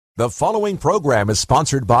The following program is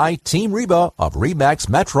sponsored by Team Reba of RE/MAX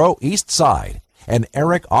Metro East Side and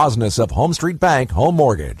Eric Osnes of Home Street Bank Home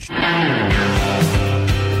Mortgage.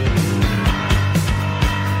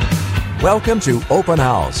 Welcome to Open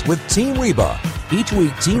House with Team Reba. Each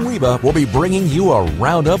week, Team Reba will be bringing you a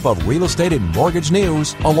roundup of real estate and mortgage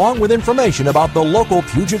news, along with information about the local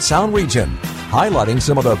Puget Sound region, highlighting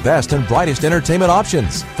some of the best and brightest entertainment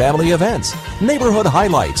options, family events, neighborhood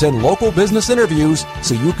highlights, and local business interviews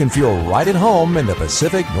so you can feel right at home in the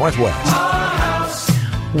Pacific Northwest.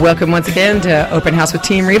 Welcome once again to Open House with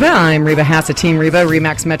Team Reba. I'm Reba Haas of Team Reba,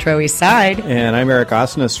 RE/MAX Metro East Side. And I'm Eric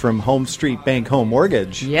Osnes from Home Street Bank Home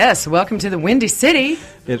Mortgage. Yes, welcome to the Windy City.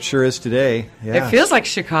 It sure is today. Yeah. It feels like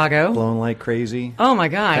Chicago. Blowing like crazy. Oh my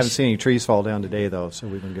gosh. I haven't seen any trees fall down today, though, so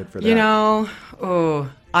we've been good for that. You know,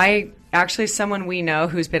 actually someone we know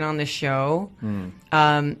who's been on this show,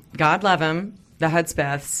 God love him, the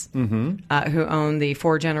Hudspeths, who own the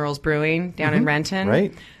Four Generals Brewing down in Renton.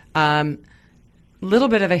 Right. Little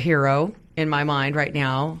bit of a hero in my mind right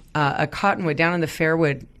now. A cottonwood down in the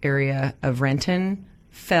Fairwood area of Renton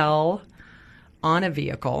fell on a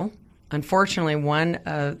vehicle. Unfortunately,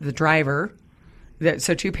 the driver,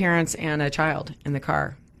 so two parents and a child in the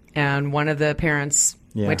car, and one of the parents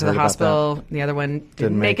went to the hospital. The other one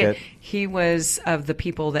didn't make it. He was of the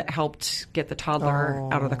people that helped get the toddler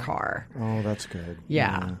out of the car. Oh, that's good.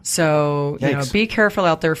 Yeah. So, be careful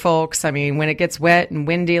out there, folks. I mean, when it gets wet and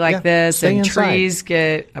windy like this and trees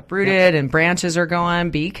get uprooted and branches are gone,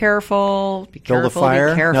 be careful. Be careful. Build a fire.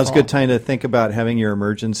 Be careful. Now's a good time to think about having your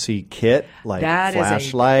emergency kit, like that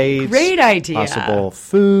flashlights. Great idea. Possible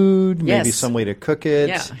food, maybe some way to cook it.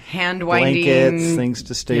 Yeah. Hand winding. Blankets, things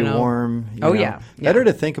to stay warm. Yeah.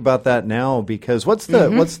 To think about that now, because what's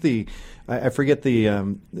the I forget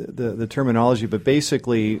the terminology, but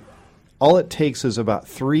basically all it takes is about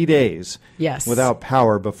 3 days without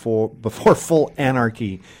power before full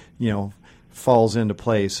anarchy falls into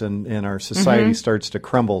place and our society starts to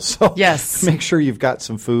crumble. So make sure you've got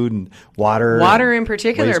some food and water in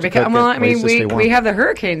particular, because we have the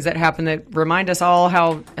hurricanes that happen that remind us all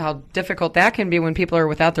how difficult that can be when people are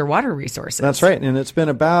without their water resources. That's right. And it's been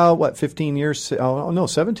about 17 years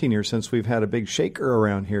since we've had a big shaker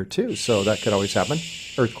around here too, so that could always happen.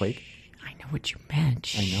 Earthquake. I know what you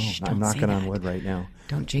meant. I know. I'm knocking on wood right now.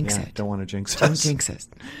 Don't jinx it. Don't want to jinx Don't jinx it.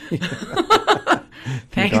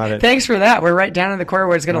 Thanks for that. We're right down in the corner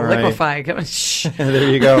where it's going to liquefy.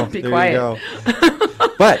 There you go. Be quiet. You go.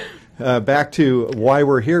 But back to why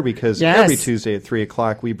we're here, because every Tuesday at 3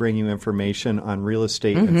 o'clock we bring you information on real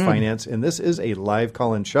estate and finance, and this is a live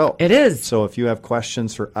call-in show. It is. So if you have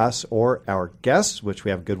questions for us or our guests, which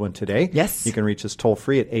we have a good one today, you can reach us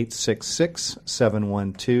toll-free at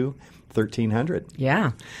 866-712-1300.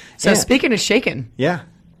 Yeah. So speaking of shaking. Yeah.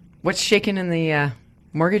 What's shaking in the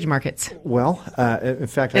mortgage markets? Well, in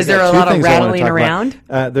fact, is there a lot of rattling around?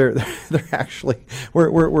 They're actually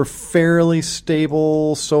we're fairly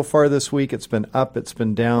stable so far this week. It's been up, it's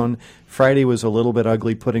been down. Friday was a little bit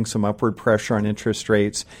ugly, putting some upward pressure on interest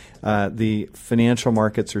rates. The financial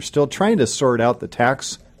markets are still trying to sort out the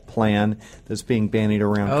tax plan that's being bandied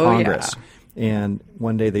around Congress. Yeah. And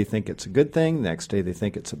one day they think it's a good thing, next day they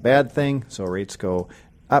think it's a bad thing. So rates go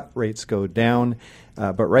up, rates go down.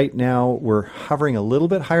 But right now, we're hovering a little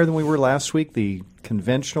bit higher than we were last week. The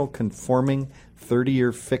conventional conforming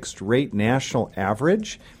 30-year fixed rate national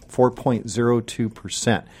average,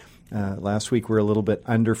 4.02%. Last week, we were a little bit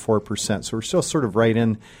under 4%. So we're still sort of right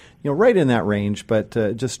in that range, but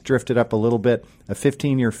just drifted up a little bit. A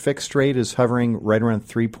 15-year fixed rate is hovering right around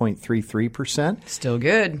 3.33%. Still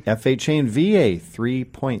good. FHA and VA,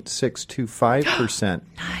 3.625%.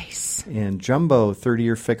 Nice. And jumbo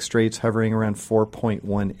 30-year fixed rates hovering around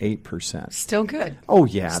 4.18%. Still good. Oh,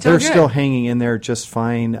 yeah. They're still hanging in there just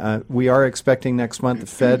fine. We are expecting next month. The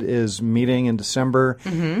Fed is meeting in December.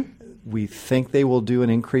 We think they will do an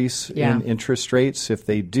increase in interest rates. If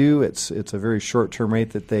they do, it's a very short-term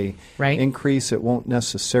rate that they increase. It won't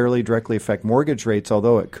necessarily directly affect mortgage rates,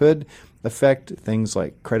 although it could affect things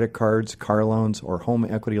like credit cards, car loans, or home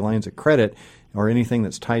equity lines of credit, or anything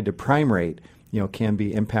that's tied to prime rate, can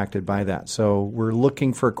be impacted by that. So we're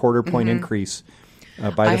looking for a quarter-point increase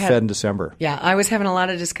by the Fed in December. Yeah, I was having a lot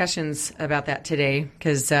of discussions about that today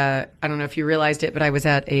because I don't know if you realized it, but I was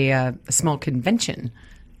at a small convention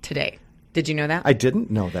today. Did you know that? I didn't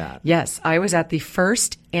know that. Yes, I was at the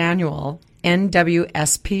first annual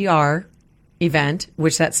NWSPR event,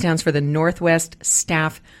 which that stands for the Northwest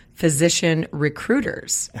Staff Physician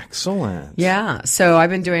Recruiters. Excellent. Yeah. So I've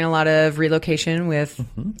been doing a lot of relocation with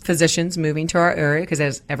physicians moving to our area because,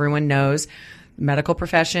 as everyone knows, medical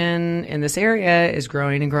profession in this area is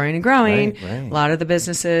growing and growing and growing. Right, right. A lot of the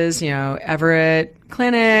businesses, Everett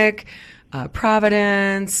Clinic,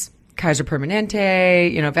 Providence, Kaiser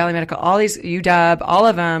Permanente, Valley Medical, all these, UW, all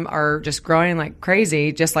of them are just growing like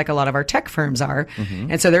crazy, just like a lot of our tech firms are.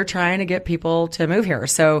 And so they're trying to get people to move here.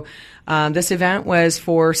 So this event was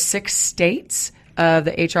for 6 states of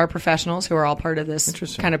the HR professionals who are all part of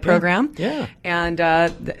this kind of program. Yeah. And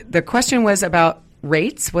the question was about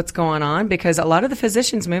rates, what's going on, because a lot of the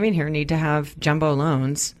physicians moving here need to have jumbo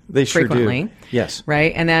loans. They sure frequently. do. Yes.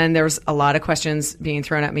 Right. And then there was a lot of questions being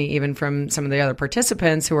thrown at me, even from some of the other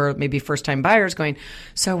participants who are maybe first time buyers going,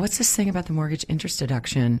 so what's this thing about the mortgage interest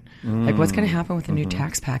deduction? Like, what's going to happen with the new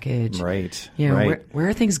tax package? Right. Where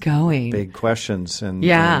are things going? Big questions. And,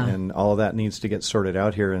 Yeah. and all of that needs to get sorted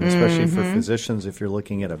out here. And especially for physicians, if you're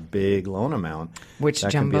looking at a big loan amount, Which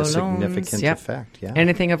that can be jumbo a significant loans? Yep. effect. Yeah.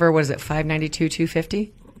 Anything over, what is it, 592,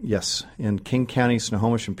 250? Yes, in King County,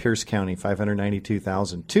 Snohomish, and Pierce County,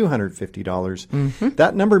 $592,250.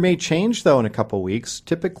 That number may change, though, in a couple of weeks.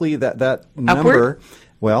 Typically, that number,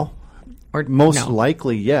 well, Or most no?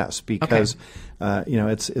 likely, yes, because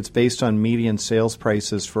it's based on median sales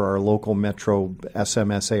prices for our local metro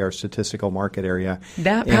SMSA, our statistical market area.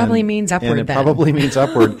 That probably means upward And it then. probably means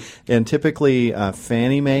upward. And typically,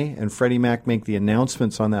 Fannie Mae and Freddie Mac make the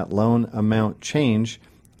announcements on that loan amount change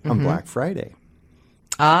on Black Friday.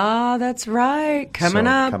 Ah, that's right. Coming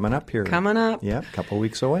up. Coming up here. Coming up. Yeah, a couple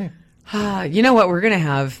weeks away. You know what we're going to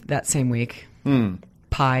have that same week?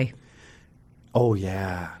 Pie. Oh,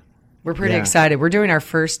 yeah. We're pretty Yeah. excited. We're doing our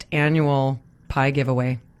first annual pie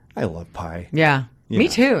giveaway. I love pie. Yeah. Me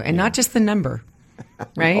Yeah. too. And not just the number,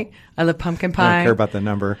 right? I love pumpkin pie. I don't care about the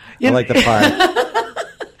number. I like the pie.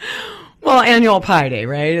 Well, annual pie day,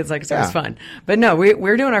 right? It's like, so it's Yeah. fun. But no,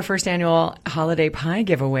 we're doing our first annual holiday pie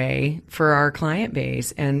giveaway for our client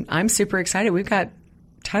base. And I'm super excited. We've got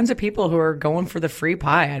tons of people who are going for the free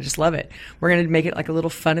pie. I just love it. We're going to make it like a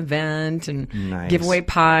little fun event and Nice. give away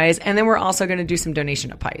pies. And then we're also going to do some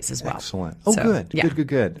donation of pies as well. Excellent. Oh, So, good. yeah.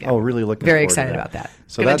 Good. Yeah. Oh, really looking Very forward excited to that. about that.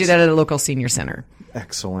 So Going to do that's that at a local senior center.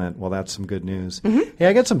 excellent. Well, that's some good news. Hey,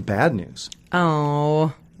 I got some bad news. Oh,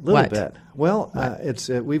 A little what? bit. Well,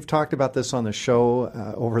 we've talked about this on the show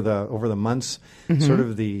over the months. Sort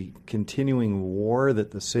of the continuing war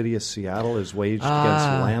that the city of Seattle has waged against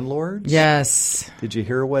landlords. Yes. Did you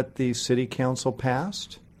hear what the city council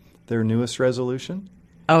passed? Their newest resolution.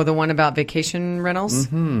 Oh, the one about vacation rentals?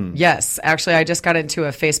 Yes. Actually, I just got into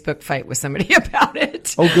a Facebook fight with somebody about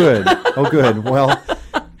it. Oh, good. Oh, good. Well,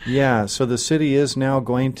 yeah. So the city is now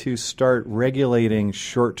going to start regulating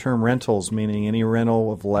short-term rentals, meaning any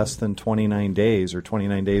rental of less than 29 days or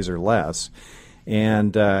 29 days or less.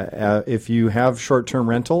 And if you have short-term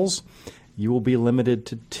rentals, you will be limited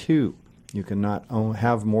to 2. You cannot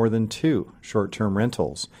have more than 2 short-term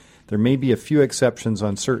rentals. There may be a few exceptions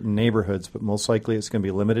on certain neighborhoods, but most likely it's going to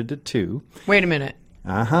be limited to 2. Wait a minute.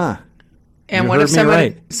 Uh-huh. And You what if heard me someone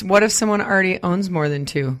right. what if someone already owns more than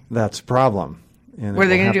 2? That's a problem. And What are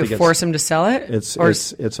they going going to do? Force them to sell it? It's Or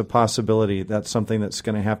it's a possibility. That's something that's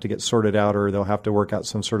going to have to get sorted out, or they'll have to work out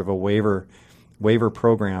some sort of a waiver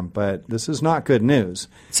program. But this is not good news.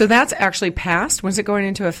 so that's actually passed? When's it going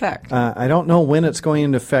into effect? I don't know when it's going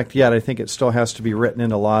into effect yet. I think it still has to be written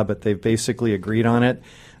into law, but they've basically agreed on it.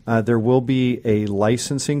 There will be a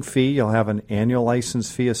licensing fee. You'll have an annual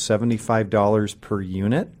license fee of $75 per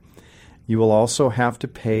unit. You will also have to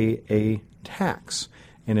pay a tax.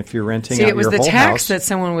 And if you're renting See, out it was your the whole tax house, that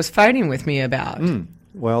someone was fighting with me about.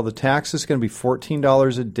 well, the tax is going to be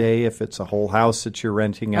 $14 a day if it's a whole house that you're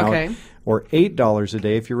renting out, Okay. or $8 a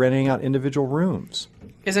day if you're renting out individual rooms.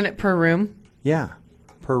 Isn't it per room? Yeah,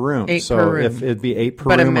 per room. 8 so per room. if it'd be 8 per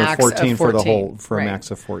But a room or max of 14 for the 14. whole a Right.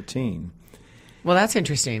 max of 14. Well, that's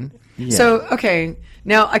interesting. Yeah. So, okay.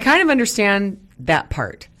 Now, I kind of understand that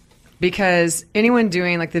part because anyone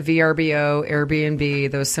doing like the VRBO,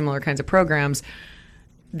 Airbnb, those similar kinds of programs,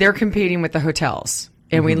 they're competing with the hotels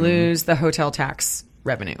and we lose the hotel tax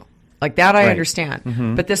revenue. Like that I Right.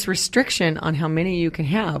 understand. But this restriction on how many you can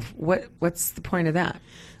have, what's the point of that?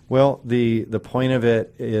 Well, the point of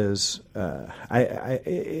it is,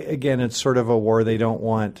 again, it's sort of a war. They don't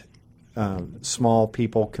want small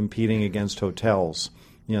people competing against hotels.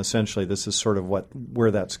 You know, essentially, this is sort of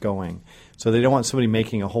where that's going. So they don't want somebody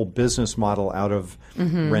making a whole business model out of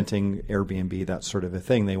renting Airbnb, that sort of a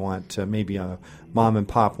thing. They want maybe a mom and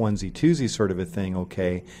pop onesie twosie sort of a thing.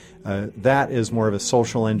 Okay, that is more of a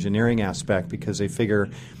social engineering aspect because they figure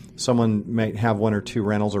someone might have 1 or 2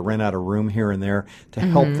 rentals or rent out a room here and there to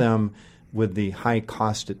help them with the high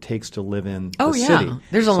cost it takes to live in Oh, the yeah. city.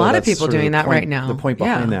 There's a lot of that's people sort doing the that point- right now. The point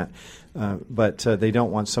behind Yeah. that. But they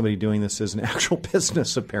don't want somebody doing this as an actual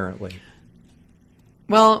business, apparently.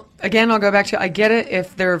 Well, again, I'll go back to I get it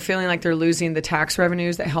if they're feeling like they're losing the tax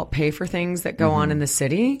revenues that help pay for things that go on in the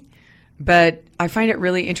city. But I find it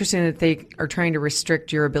really interesting that they are trying to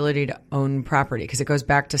restrict your ability to own property because it goes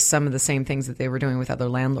back to some of the same things that they were doing with other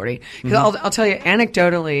landlording. 'Cause I'll tell you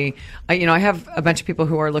anecdotally, I have a bunch of people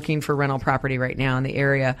who are looking for rental property right now in the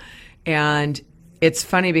area. And it's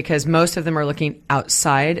funny because most of them are looking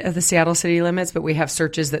outside of the Seattle city limits, but we have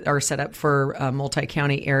searches that are set up for a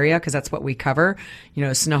multi-county area because that's what we cover,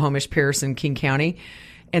 Snohomish, Pierce, and King County.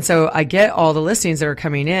 And so I get all the listings that are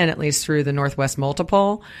coming in, at least through the Northwest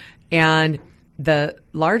Multiple. And the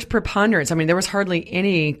large preponderance, there was hardly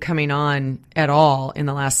any coming on at all in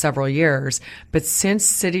the last several years. But since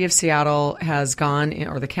City of Seattle has gone,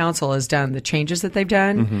 or the council has done the changes that they've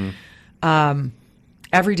done,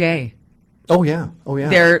 every day. Oh, yeah.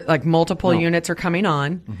 They're like multiple units are coming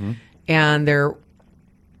on and they're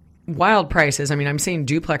wild prices. I'm seeing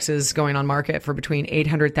duplexes going on market for between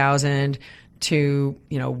 $800,000 to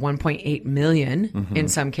 1.8 million in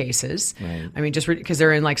some cases. Right. Just because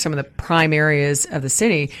they're in like some of the prime areas of the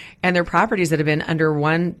city, and they're properties that have been under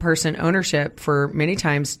one person ownership for many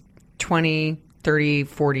times 20, 30,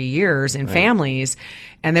 40 years in families,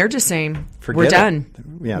 and they're just saying, Forget we're it. done.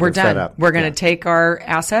 Yeah, we're they're fed done. up. We're going to Yeah. take our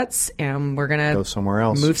assets and we're going to Go somewhere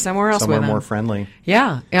else. move somewhere else Somewhere with them. more friendly.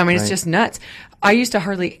 Yeah. It's Right. just nuts. I used to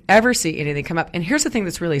hardly ever see anything come up. And here's the thing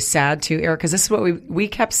that's really sad too, Eric, because this is what we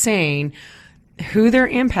kept saying. Who they're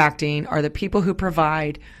impacting are the people who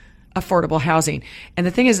provide affordable housing. And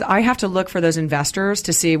the thing is, I have to look for those investors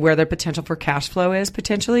to see where their potential for cash flow is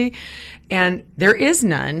potentially. And there is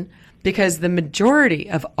none because the majority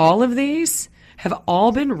of all of these have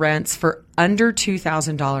all been rents for under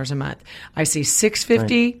 $2,000 a month. I see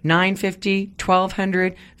 $650, $950,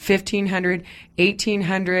 $1,200, $1,500,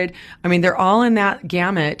 $1,800. They're all in that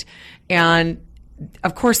gamut. And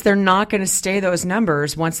of course, they're not going to stay those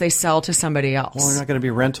numbers once they sell to somebody else. Well, they're not going to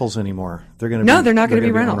be rentals anymore. They're going to No, they're not going to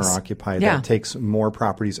be owner rentals. occupied. Yeah. That takes more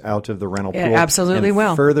properties out of the rental pool. It absolutely and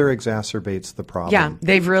will. Further exacerbates the problem. Yeah,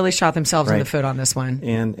 they've really shot themselves in Right. the foot on this one.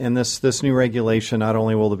 And this new regulation, not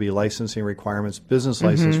only will there be licensing requirements, business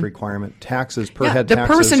license requirement, taxes per head the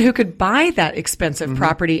taxes. person who could buy that expensive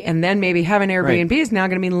property and then maybe have an Airbnb is now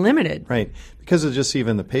going to be limited. Right. Because of just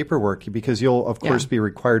even the paperwork, because you'll, of course, be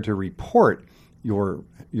required to report your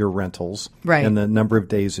rentals Right. and the number of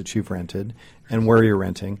days that you've rented and where you're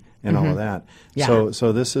renting and all of that. Yeah.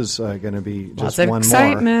 So this is going to be just Lots of one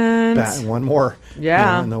excitement. more. One more.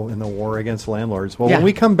 Yeah. In the war against landlords. Well, Yeah. when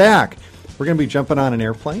we come back, we're going to be jumping on an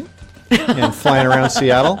airplane and flying around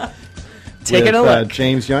Seattle. Taking with, a look.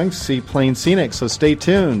 James Young, Seaplane Scenic. So stay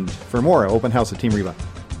tuned for more Open House at Team Reba.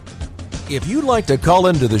 If you'd like to call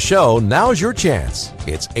into the show, now's your chance.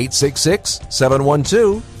 It's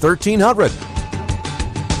 866-712-1300.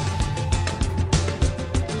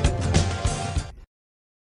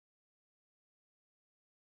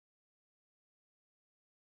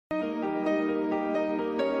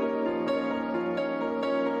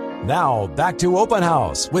 Now, back to Open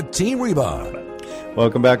House with Team Reba.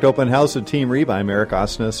 Welcome back to Open House at Team Reba. I'm Eric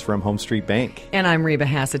Osnes from Home Street Bank. And I'm Reba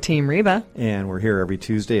Hass of Team Reba. And we're here every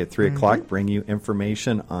Tuesday at 3 o'clock, bring you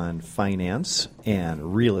information on finance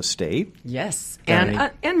and real estate. Yes.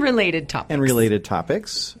 Got And related topics. And related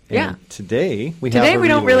topics. Yeah. And today we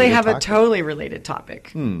don't really have a topic. totally related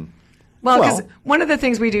topic. Well, because one of the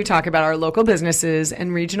things we do talk about are local businesses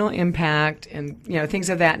and regional impact and things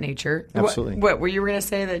of that nature. Absolutely. What were you going to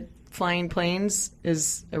say that flying planes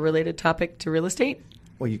is a related topic to real estate?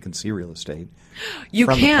 Well, you can see real estate. You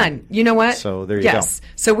from the can. plane. You know what? So there you yes. go.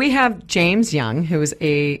 So we have James Young, who is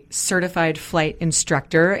a certified flight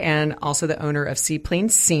instructor and also the owner of Seaplane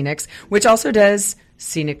Scenics, which also does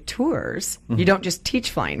scenic tours. You don't just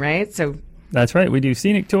teach flying, right? So That's right. We do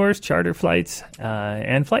scenic tours, charter flights,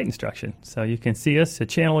 and flight instruction. So you can see us to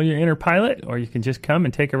channel your inner pilot, or you can just come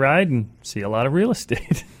and take a ride and see a lot of real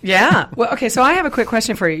estate. yeah. Well, okay. So I have a quick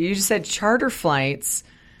question for you. You just said charter flights.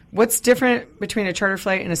 What's different between a charter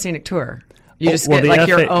flight and a scenic tour? You just get like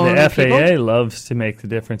your own The people? FAA loves to make the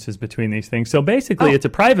differences between these things. So basically, it's a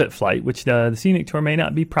private flight, which the scenic tour may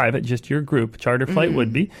not be private, just your group. Charter flight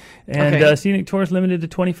would be. And Okay. scenic tour is limited to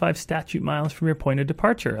 25 statute miles from your point of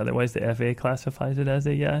departure. Otherwise, the FAA classifies it as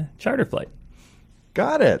a charter flight.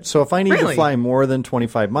 Got it. So if I need Really? to fly more than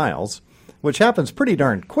 25 miles, which happens pretty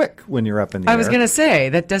darn quick when you're up in the air. I was going to say,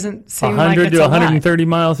 that doesn't seem 100 like it's to a lot. 130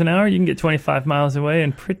 miles an hour, you can get 25 miles away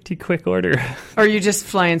in pretty quick order. Or you just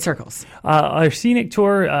fly in circles. Our scenic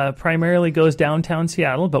tour primarily goes downtown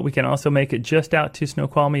Seattle, but we can also make it just out to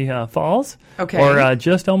Snoqualmie Falls, Okay. or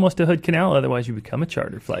just almost to Hood Canal. Otherwise, you become a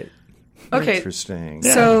charter flight. Okay. Interesting.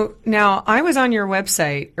 So now I was on your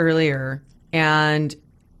website earlier, and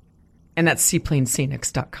that's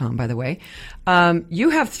seaplanescenics.com, by the way. You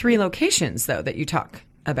have 3 locations, though, that you talk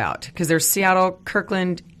about, because there's Seattle,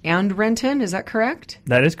 Kirkland, and Renton. Is that correct?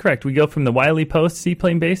 That is correct. We go from the Wiley Post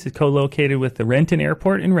Seaplane Base, is co-located with the Renton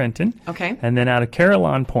Airport in Renton. Okay. And then out of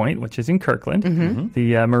Carillon Point, which is in Kirkland,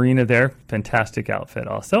 the marina there, fantastic outfit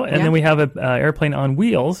also. And Yeah. then we have an airplane on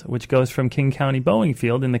wheels, which goes from King County Boeing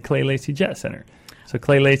Field in the Clay Lacy Jet Center. So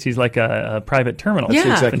Clay Lacy's like a private terminal.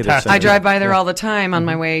 Yeah. Executive Fantastic. I Center. drive by there all the time on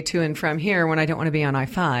my way to and from here when I don't want to be on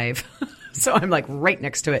I-5. So I'm like right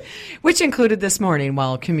next to it, which included this morning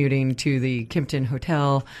while commuting to the Kimpton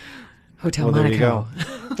Hotel Well, there you Monaco.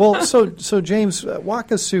 go. Well, so James,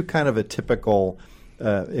 walk us through kind of a typical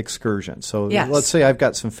excursion. So Yes. let's say I've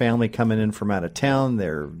got some family coming in from out of town.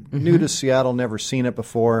 They're new to Seattle, never seen it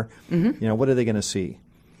before. You know, what are they going to see?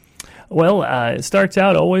 Well, it starts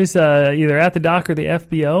out always either at the dock or the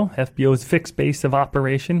FBO. FBO's fixed base of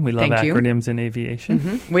operation. We love Thank you. acronyms in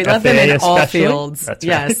aviation. We love them in FAA all especially. fields. That's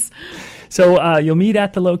Yes. right. So you'll meet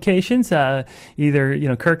at the locations,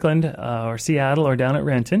 either Kirkland or Seattle or down at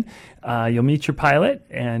Renton. You'll meet your pilot,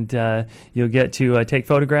 and you'll get to take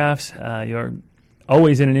photographs. You're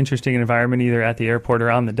always in an interesting environment, either at the airport or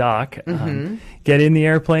on the dock. Get in the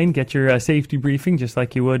airplane, get your safety briefing, just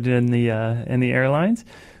like you would in the airlines.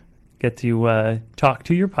 Get to talk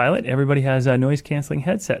to your pilot. Everybody has a noise-canceling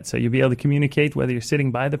headset, so you'll be able to communicate whether you're sitting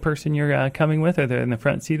by the person you're coming with, or they're in the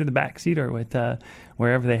front seat or the back seat, or with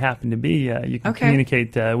wherever they happen to be. You can Okay.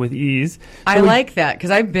 communicate with ease. I like that because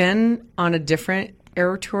I've been on a different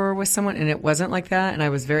air tour with someone and it wasn't like that, and I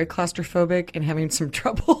was very claustrophobic and having some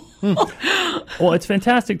trouble. Well, it's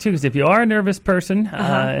fantastic, too, because if you are a nervous person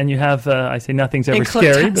and you have, I say nothing's ever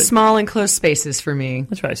Enclo- scary, but small enclosed spaces for me,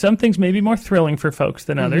 that's right. Some things may be more thrilling for folks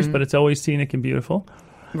than others, Mm-hmm. but it's always scenic and beautiful.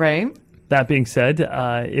 right? That being said,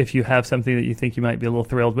 if you have something that you think you might be a little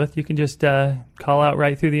thrilled with, you can just call out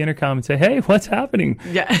right through the intercom and say, "Hey, what's happening?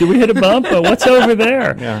 Yeah. Did we hit a bump? What's over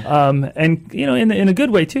there?" Yeah. And in a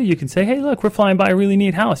good way too, you can say, "Hey, look, we're flying by a really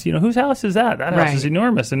neat house. Whose house is that? That house Right. is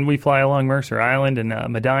enormous." And we fly along Mercer Island and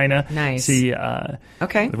Medina. Nice. See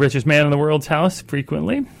Okay, the richest man in the world's house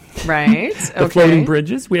frequently. right. The floating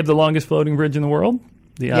bridges. We have the longest floating bridge in the world,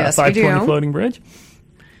 the Yes, we 520 do. floating bridge.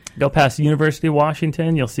 Go past the University of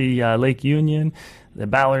Washington. You'll see Lake Union, the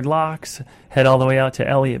Ballard Locks, head all the way out to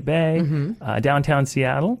Elliott Bay, Mm-hmm. downtown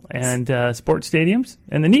Seattle, and sports stadiums.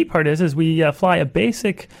 And the neat part is we fly a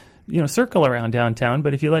basic circle around downtown,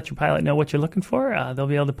 but if you let your pilot know what you're looking for, they'll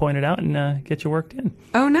be able to point it out and get you worked in.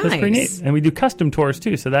 Oh, nice. That's pretty neat. And we do custom tours,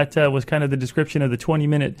 too. So that was kind of the description of the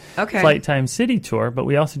 20-minute Okay. flight time city tour. But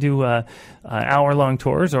we also do hour-long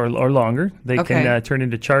tours or longer. They Okay. can turn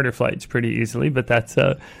into charter flights pretty easily, but that's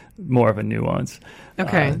more of a nuance.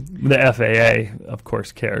 Okay. The FAA, of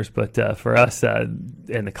course, cares, but for us and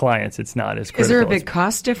the clients, it's not as critical. Is there a as- big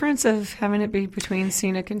cost difference of having it be between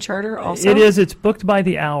scenic and charter also? It is. It's booked by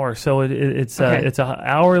the hour, so it's Okay. it's a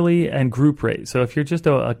hourly and group rate. So if you're just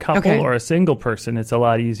a couple Okay. or a single person, it's a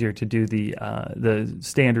lot easier to do the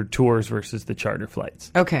standard tours versus the charter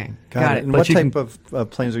flights. Okay, got Got it. And But what you type of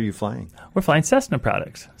planes are you flying? We're flying Cessna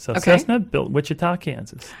products. So Okay. Cessna built Wichita,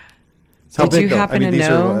 Kansas. How Did you big, though? happen I mean, to these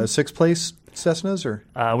know- are 6-place Cessnas, or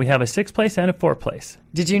We have a 6-place and a 4-place.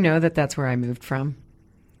 Did you know that that's where I moved from?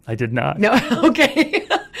 I did not. No, okay.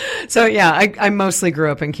 So yeah, I mostly grew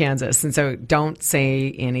up in Kansas, and so don't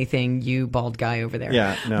say anything, you bald guy over there.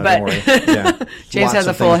 yeah, no, But- don't worry. Yeah. James Lots has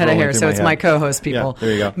a of full things head of rolling hair, through so it's my head. co-host people. Yeah,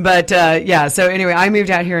 there you go. But yeah, so anyway, I moved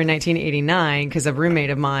out here in 1989 because a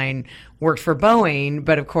roommate of mine worked for Boeing.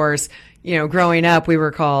 But of course, growing up, we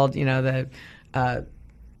were called, the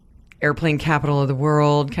airplane capital of the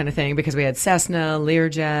world kind of thing, because we had Cessna,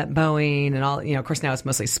 Learjet, Boeing, and all. Of course, now it's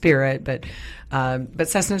mostly Spirit, but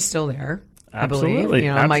Cessna's still there. I believe. Absolutely,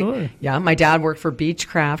 absolutely. My dad worked for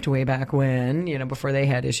Beechcraft way back when, before they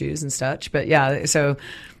had issues and such. But yeah, so,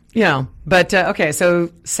 okay, so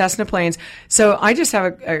Cessna planes. So I just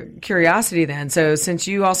have a curiosity then. So since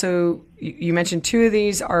you mentioned 2 of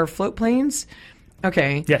these are float planes.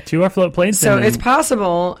 Okay. Yeah, 2 are float planes. So and it's then-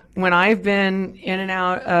 possible when I've been in and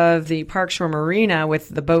out of the Park Shore Marina with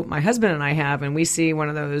the boat my husband and I have, and we see one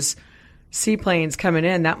of those seaplanes coming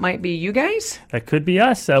in, that might be you guys? That could be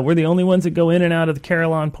us. We're the only ones that go in and out of the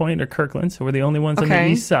Carillon Point or Kirkland, so we're the only ones on the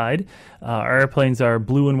east side. Our airplanes are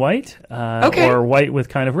blue and white, or white with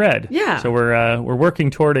kind of red. Yeah. So we're working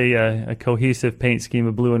toward a cohesive paint scheme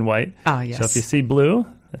of blue and white. Ah, yes. So if you see blue,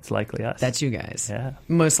 that's likely us. That's you guys. Yeah.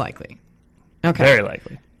 Most likely. Okay. Very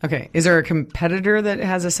likely. Okay. Is there a competitor that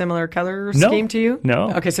has a similar color scheme to you?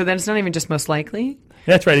 No. Okay, so then it's not even just most likely?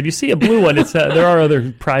 That's right. If you see a blue one, it's there are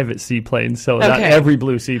other private seaplanes, so not every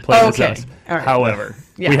blue seaplane is us. All right. However,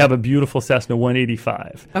 we have a beautiful Cessna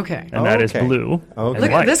 185. Okay. And that is blue. Okay. And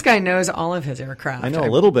Look, white. this guy knows all of his aircraft. I know a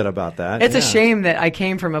little bit about that. It's a shame that I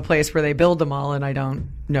came from a place where they build them all and I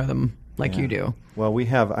don't know them like you do. Well, I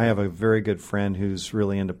have a very good friend who's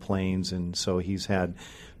really into planes, and so he's had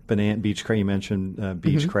Beechcraft. You mentioned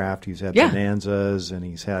Beechcraft. He's had Bonanzas, and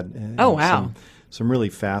he's had some really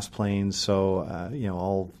fast planes. So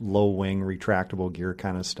all low wing, retractable gear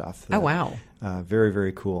kind of stuff. Oh wow! Very,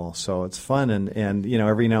 very cool. So it's fun, and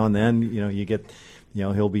every now and then you get.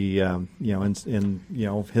 He'll be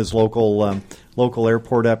in his local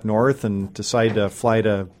airport up north and decide to fly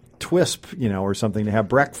to Twisp, or something to have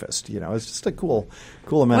breakfast. It's just a cool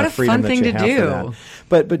amount of freedom that you have for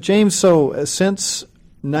that. But James, so since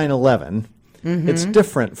 9/11, it's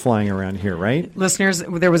different flying around here, right? Listeners,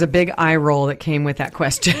 there was a big eye roll that came with that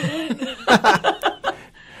question.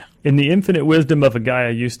 In the infinite wisdom of a guy I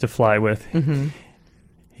used to fly with,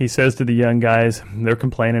 he says to the young guys, they're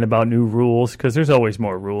complaining about new rules because there's always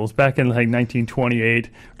more rules. Back in like 1928,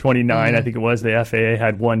 29, I think it was, the FAA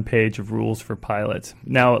had one page of rules for pilots.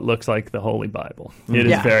 Now it looks like the Holy Bible. It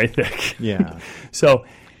is very thick. Yeah. So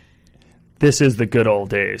this is the good old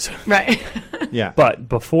days. Right. Yeah. But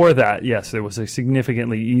before that, yes, there was a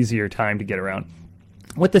significantly easier time to get around.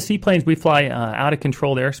 With the seaplanes, we fly out of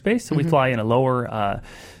controlled airspace, so we fly in a lower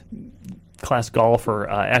class Golf or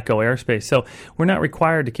Echo airspace. So we're not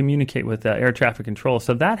required to communicate with air traffic control.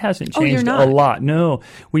 So that hasn't changed a lot. No.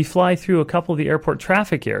 We fly through a couple of the airport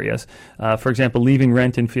traffic areas. For example, leaving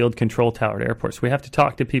Renton Field Control Tower at airports. We have to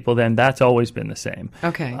talk to people then. That's always been the same.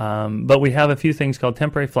 Okay. But we have a few things called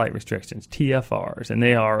temporary flight restrictions, TFRs, and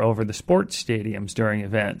they are over the sports stadiums during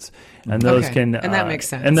events. And those can... and that makes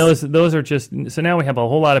sense. And those are just... So now we have a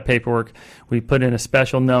whole lot of paperwork. We put in a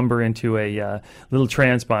special number into a little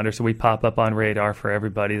transponder, so we pop up on radar for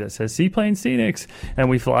everybody that says Seaplane Scenics, and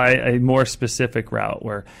we fly a more specific route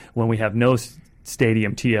where when we have no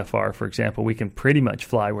stadium TFR, for example, we can pretty much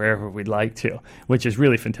fly wherever we'd like to, which is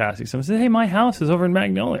really fantastic. Someone says, hey, my house is over in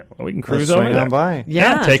Magnolia. Well, we can cruise over there. By.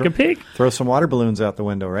 Yeah. Take a peek. Throw some water balloons out the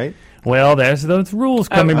window, right? Well, there's those rules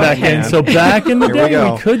coming back in. So back in the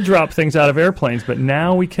day, we could drop things out of airplanes, but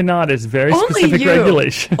now we cannot. It's very specific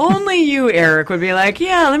regulation. Only you, Eric, would be like,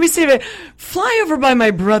 yeah, let me see if fly over by my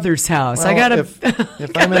brother's house. Well, I gotta.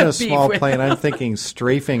 If I'm in a small plane, I'm thinking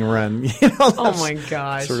strafing run. Oh my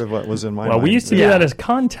gosh! Sort of what was in my mind. Well, we used to do that as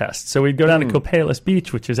contests. So we'd go down to Copalis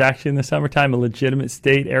Beach, which is actually in the summertime a legitimate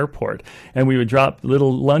state airport, and we would drop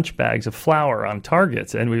little lunch bags of flour on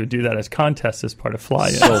targets, and we would do that as contests as part of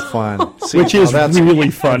flying. So fun. See, which is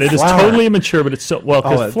really fun. It is totally immature, but it's so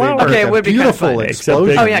because flour. Okay, it would be beautiful kind of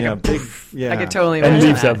explosion. Oh yeah, I could totally imagine and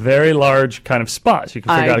leaves that. a very large kind of spot, so you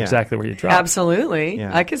can figure out exactly where you drop. Absolutely,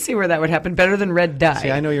 I could see where that would happen better than red dye.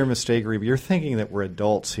 See, I know your mistake, Reba. You're thinking that we're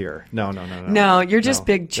adults here. No. No, you're just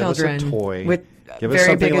big children Give us a toy. with Give us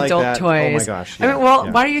very big something like adult that. toys. Oh my gosh! I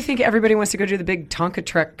mean, why do you think everybody wants to go do the big Tonka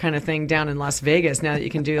truck kind of thing down in Las Vegas now that you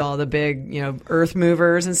can do all the big, earth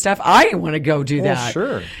movers and stuff? I want to go do that.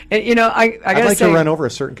 Sure. And, I I'd gotta like say, to run over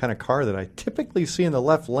a certain kind of car that I typically see in the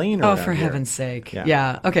left lane. Oh, for heaven's sake!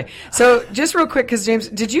 Yeah. Okay. So just real quick, because James,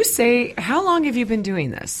 did you say how long have you been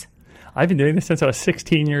doing this? I've been doing this since I was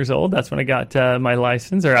 16 years old. That's when I got my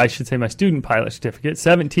license, or I should say my student pilot certificate.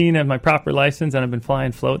 17 of my proper license, and I've been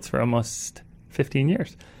flying floats for almost 15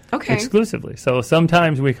 years. Okay. Exclusively. So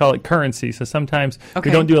sometimes we call it currency. So sometimes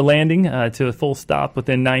we don't do a landing to a full stop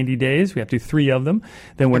within 90 days. We have to do 3 of them.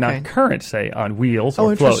 Then we're not current, say, on wheels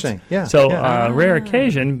or floats. Interesting. Yeah. So rare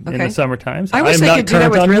occasion in the summer times, I wish I'm they not could do that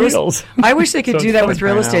current with on real wheels. I wish they could do that with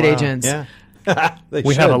real estate agents. Yeah.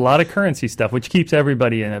 We have a lot of currency stuff, which keeps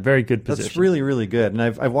everybody in a very good position. That's really, really good. And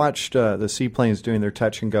I've watched the seaplanes doing their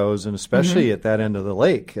touch and goes, and especially at that end of the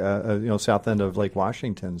lake, south end of Lake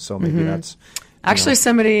Washington. So maybe that's... Actually,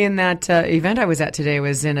 somebody in that event I was at today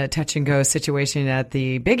was in a touch-and-go situation at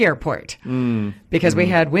the big airport because we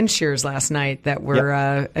had wind shears last night that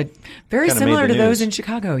were very Kinda similar to made the those news. in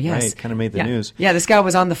Chicago. Yes, Right, kind of made the news. Yeah, this gal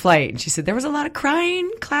was on the flight, and she said there was a lot of crying,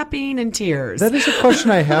 clapping, and tears. That is a question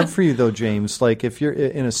I have for you, though, James. Like, if you're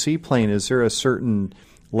in a seaplane, is there a certain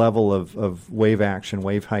level of wave action,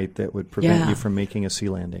 wave height that would prevent Yeah. you from making a sea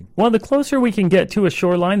landing. Well, the closer we can get to a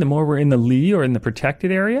shoreline, the more we're in the lee or in the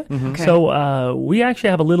protected area. Okay. So we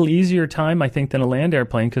actually have a little easier time, I think, than a land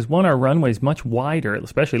airplane because, one, our runway is much wider,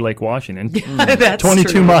 especially Lake Washington. That's 22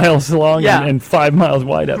 true. miles long Yeah. and 5 miles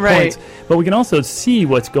wide at Right. points. But we can also see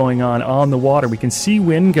what's going on the water. We can see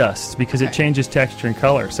wind gusts because it changes texture and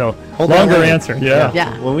color. So Hold on, longer wait. answer, yeah.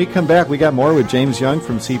 Yeah. When we come back, we got more with James Young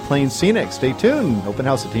from Seaplane Scenic. Stay tuned. Open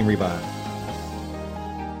house at Team Reba.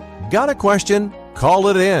 Got a question? Call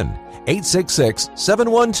it in.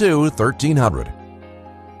 866-712-1300.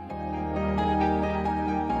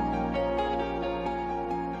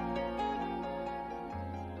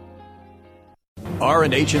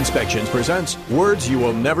 R&H Inspections presents Words You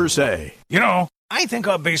Will Never Say. You know, I think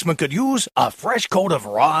our basement could use a fresh coat of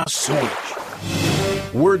raw sewage.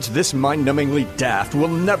 Words this mind-numbingly daft will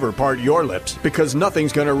never part your lips because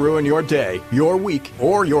nothing's going to ruin your day, your week,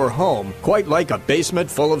 or your home quite like a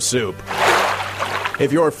basement full of soup.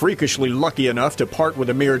 If you're freakishly lucky enough to part with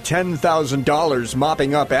a mere $10,000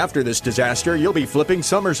 mopping up after this disaster, you'll be flipping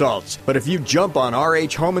somersaults. But if you jump on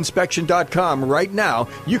rhomeinspection.com right now,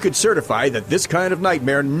 you could certify that this kind of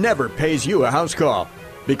nightmare never pays you a house call.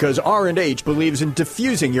 Because R&H believes in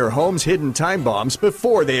diffusing your home's hidden time bombs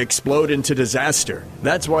before they explode into disaster.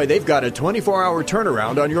 That's why they've got a 24-hour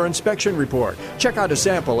turnaround on your inspection report. Check out a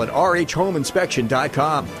sample at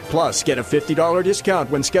rhomeinspection.com. Plus, get a $50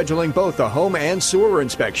 discount when scheduling both a home and sewer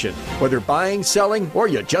inspection. Whether buying, selling, or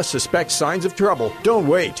you just suspect signs of trouble, don't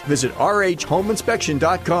wait. Visit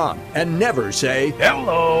rhomeinspection.com and never say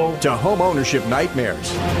Hello. to home ownership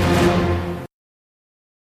nightmares.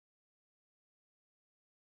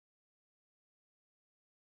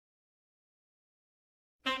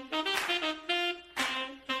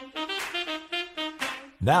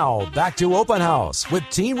 Now, back to Open House with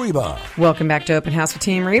Team Reba. Welcome back to Open House with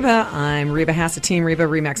Team Reba. I'm Reba Haas of Team Reba,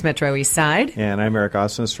 Remax Metro East Side. And I'm Eric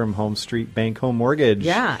Osnes from Home Street Bank Home Mortgage.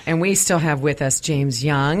 Yeah, and we still have with us James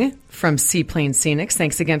Young from Seaplane Scenics.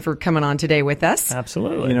 Thanks again for coming on today with us.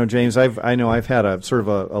 Absolutely. You know, James, I know I've had a sort of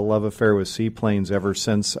a love affair with seaplanes ever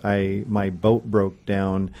since my boat broke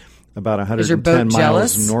down about your 110 boat miles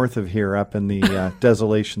jealous? north of here up in the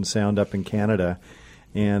Desolation Sound up in Canada,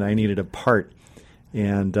 and I needed a part.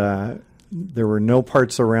 And there were no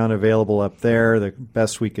parts around available up there. The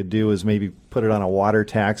best we could do was maybe put it on a water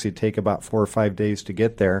taxi. It'd take about 4 or 5 days to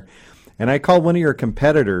get there. And I called one of your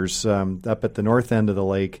competitors up at the north end of the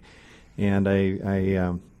lake, and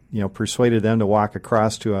I persuaded them to walk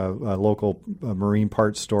across to a local marine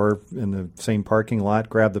parts store in the same parking lot,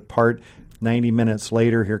 grab the part. 90 minutes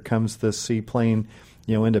later, here comes this seaplane,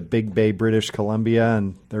 into Big Bay, British Columbia,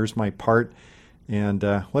 and there's my part. And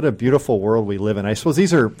what a beautiful world we live in. I suppose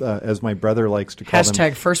these are, as my brother likes to call them,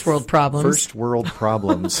 Hashtag first world problems. first world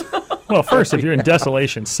problems. well, first, if you're in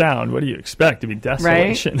Desolation Sound, what do you expect to be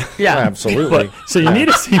desolation? Right? Yeah. Absolutely. But, so you need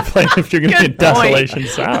a seaplane if you're going to be in Good point. Desolation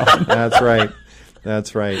Sound. That's right.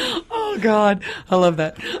 That's right. Oh, God. I love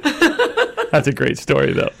that. That's a great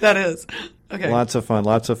story, though. That is. Okay. Lots of fun.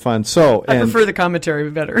 Lots of fun. So, I prefer the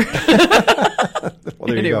commentary better. well,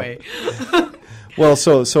 there Anyway. you go. Well,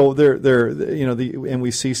 so they're and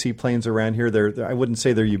we see seaplanes around here. They're I wouldn't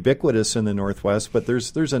say they're ubiquitous in the Northwest, but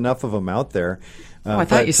there's enough of them out there. Oh, I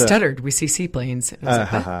thought you stuttered. We see seaplanes. I was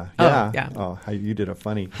like, what? Yeah. Oh, yeah. Oh, you did a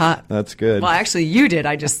funny. Hot. That's good. Well, actually, you did.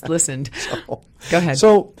 I just listened. Go ahead.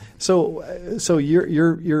 So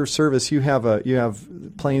your service, you have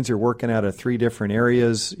planes. You're working out of 3 different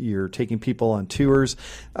areas. You're taking people on tours.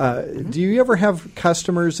 Do you ever have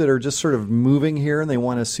customers that are just sort of moving here and they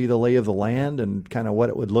want to see the lay of the land and kind of what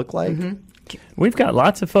it would look like? Mm-hmm. We've got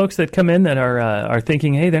lots of folks that come in that are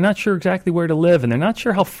thinking, hey, they're not sure exactly where to live, and they're not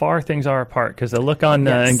sure how far things are apart because they'll look on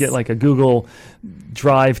and get like a Google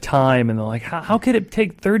drive time, and they're like, how could it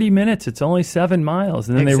take 30 minutes? It's only 7 miles.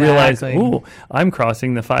 And then they realize, ooh, I'm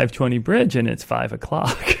crossing the 520 bridge, and it's 5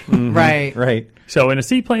 o'clock. Mm-hmm. Right. Right. So in a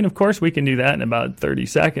seaplane, of course, we can do that in about 30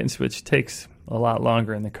 seconds, which takes a lot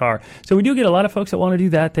longer in the car. So we do get a lot of folks that want to do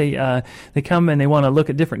that. They come and they want to look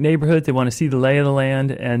at different neighborhoods. They want to see the lay of the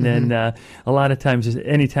land. And then a lot of times,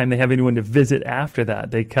 anytime they have anyone to visit after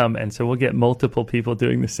that, they come. And so we'll get multiple people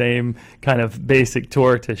doing the same kind of basic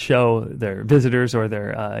tour to show their visitors or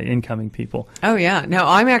their incoming people. Oh, yeah. No,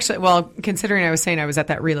 I'm actually, considering I was saying I was at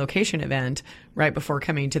that relocation event right before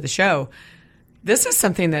coming to the show, this is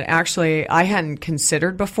something that actually I hadn't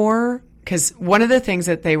considered before. Because one of the things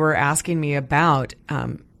that they were asking me about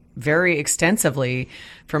very extensively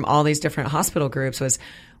from all these different hospital groups was,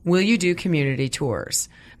 will you do community tours?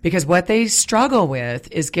 Because what they struggle with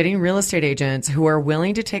is getting real estate agents who are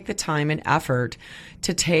willing to take the time and effort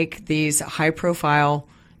to take these high-profile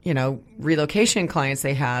relocation clients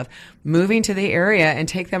they have, moving to the area and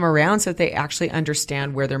take them around so that they actually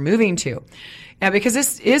understand where they're moving to. And because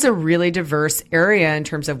this is a really diverse area in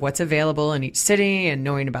terms of what's available in each city and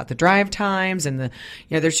knowing about the drive times and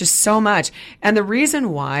there's just so much. And the reason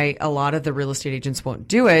why a lot of the real estate agents won't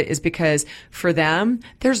do it is because for them,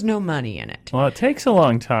 there's no money in it. Well, it takes a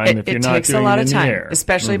long time if you're not doing it in the air. It takes a lot of time,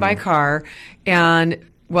 especially by car. And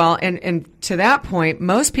to that point,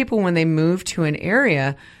 most people, when they move to an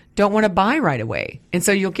area, don't want to buy right away. And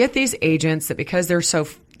so you'll get these agents that, because they're so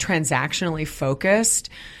transactionally focused,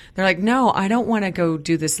 they're like, no, I don't want to go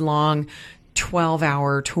do this long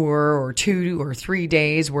 12-hour tour or 2 or 3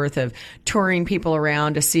 days worth of touring people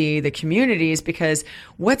around to see the communities, because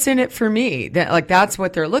what's in it for me? That's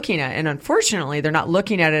what they're looking at. And unfortunately, they're not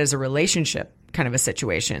looking at it as a relationship kind of a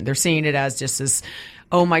situation. They're seeing it as just as,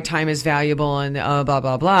 oh, my time is valuable and blah,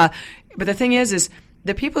 blah, blah. But the thing is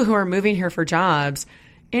the people who are moving here for jobs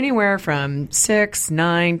anywhere from 6,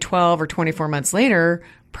 9, 12, or 24 months later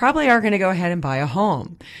probably are going to go ahead and buy a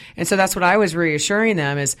home. And so that's what I was reassuring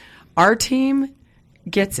them is our team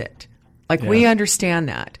gets it. We understand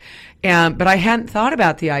that. But I hadn't thought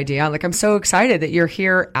about the idea. I'm so excited that you're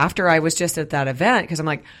here after I was just at that event, because I'm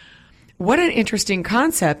like, what an interesting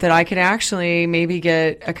concept that I could actually maybe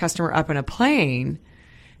get a customer up in a plane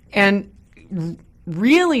and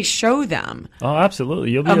really show them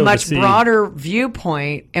absolutely. You'll be a able much to see broader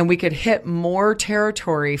viewpoint, and we could hit more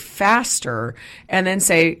territory faster and then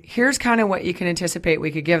say, here's kind of what you can anticipate.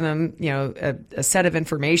 We could give them, a set of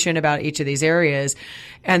information about each of these areas,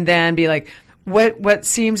 and then be like, what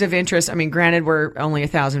seems of interest? I mean, granted, we're only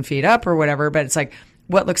 1,000 feet up or whatever, but it's like,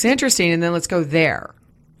 what looks interesting? And then let's go there.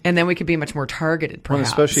 And then we could be much more targeted,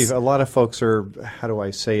 perhaps. Well, especially if a lot of folks are, how do I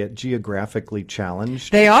say it, geographically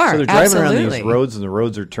challenged. They are, so they're driving absolutely. around these roads, and the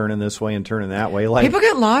roads are turning this way and turning that way. People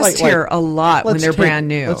get lost here a lot when they're brand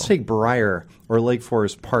new. Let's take Briar or Lake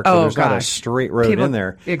Forest Park, where there's not a straight road in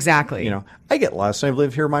there. Exactly. I get lost. I've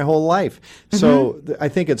lived here my whole life, so I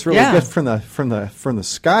think it's really good from the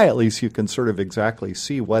sky. At least you can sort of exactly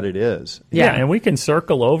see what it is. Yeah, and we can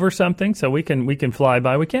circle over something, so we can fly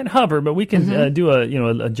by. We can't hover, but we can do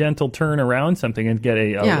a gentle turn around something and get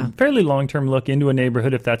a fairly long term look into a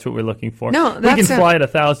neighborhood if that's what we're looking for. No, we can fly at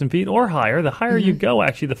 1,000 feet or higher. The higher you go,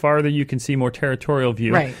 actually, the farther you can see more territorial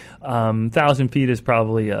view. Right. 1,000 feet is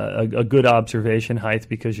probably a good observation height,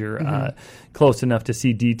 because you're close enough to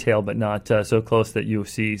see detail, but not so close that you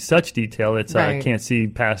see such detail. It's can't see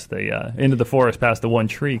past the into the forest past the one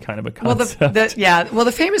tree kind of a concept. Well,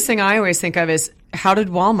 the famous thing I always think of is, how did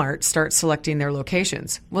Walmart start selecting their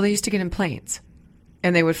locations? Well, they used to get in planes.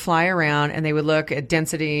 And they would fly around and they would look at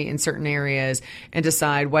density in certain areas and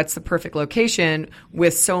decide what's the perfect location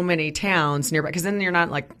with so many towns nearby. Because then you're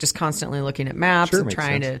not just constantly looking at maps and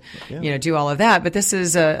trying to, do all of that. But this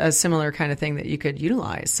is a similar kind of thing that you could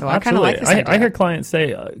utilize. So I kind of like this idea. I hear clients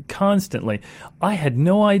say constantly, I had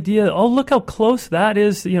no idea. Oh, look how close that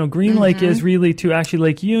is. Green Lake is really to actually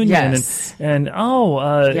Lake Union. Yes.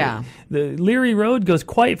 The Leary Road goes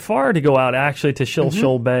quite far to go out actually to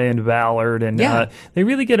Shoal Bay and Ballard, and they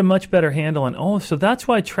really get a much better handle on, so that's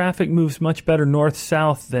why traffic moves much better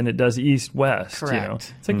north-south than it does east-west.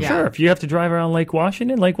 Correct. It's like, sure, if you have to drive around Lake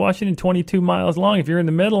Washington, 22 miles long. If you're in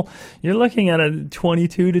the middle, you're looking at a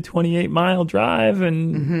 22 to 28-mile drive,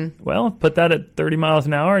 and, put that at 30 miles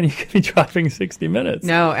an hour, and you could be driving 60 minutes.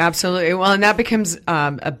 No, absolutely. Well, and that becomes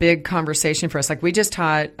a big conversation for us. We just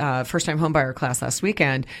taught first-time homebuyer class last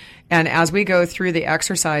weekend, and as we go through the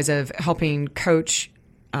exercise of helping coach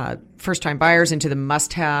first-time buyers into the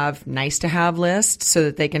must-have, nice-to-have list so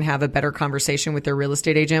that they can have a better conversation with their real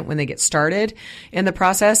estate agent when they get started in the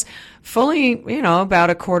process, fully, about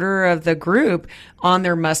a quarter of the group on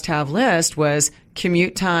their must-have list was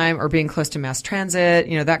commute time or being close to mass transit,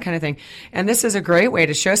 that kind of thing. And this is a great way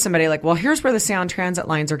to show somebody here's where the sound transit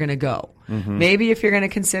lines are going to go. Maybe if you're going to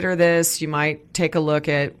consider this, you might take a look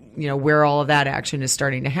at where all of that action is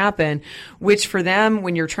starting to happen, which for them,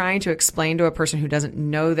 when you're trying to explain to a person who doesn't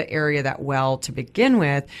know the area that well to begin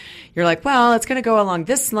with, you're like, well, it's going to go along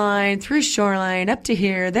this line, through Shoreline, up to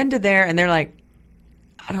here, then to there. And they're like,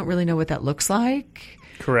 I don't really know what that looks like.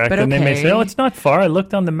 Correct. But and they may say, it's not far. I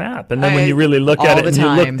looked on the map. And then when you really look at it and you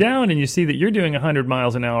look down and you see that you're doing 100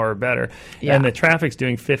 miles an hour or better, and the traffic's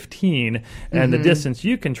doing 15, and the distance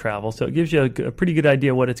you can travel. So it gives you a pretty good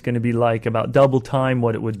idea what it's going to be like, about double time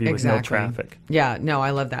what it would be with no traffic. Yeah, no,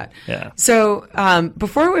 I love that. Yeah. So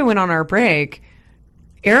before we went on our break,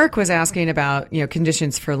 Eric was asking about,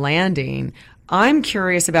 conditions for landing. I'm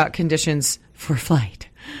curious about conditions for flight.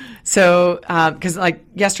 So, because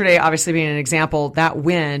yesterday, obviously being an example, that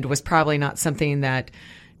wind was probably not something that,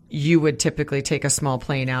 you would typically take a small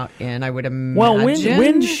plane out in, I would imagine. Well,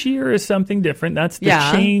 wind shear is something different. That's the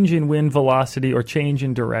change in wind velocity or change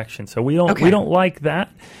in direction. So we don't like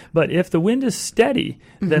that. But if the wind is steady,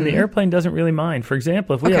 then the airplane doesn't really mind. For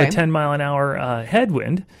example, if we have a 10-mile-an-hour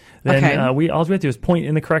headwind, then all we have to do is point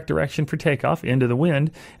in the correct direction for takeoff into the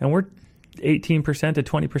wind, and we're 18% to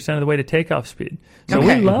 20% of the way to takeoff speed. So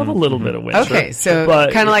we love a little bit of wind. Okay, so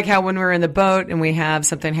kind of like how when we're in the boat and we have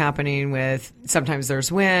something happening with, sometimes there's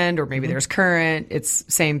wind or maybe there's current, it's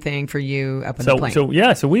same thing for you up in the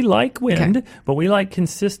plane. So we like wind, but we like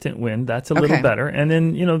consistent wind. That's a little better. And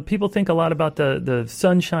then, people think a lot about the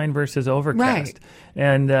sunshine versus overcast. Right.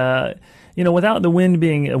 And, without the wind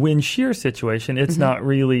being a wind shear situation, it's not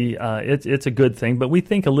really it's a good thing. But we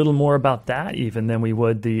think a little more about that even than we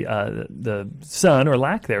would the sun or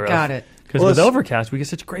lack thereof. Got it. Because with overcast, we get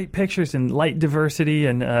such great pictures and light diversity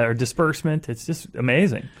and or disbursement. It's just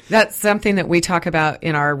amazing. That's something that we talk about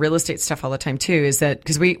in our real estate stuff all the time too. Is that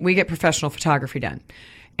because we get professional photography done,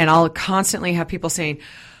 and I'll constantly have people saying,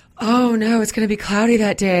 "Oh no, it's going to be cloudy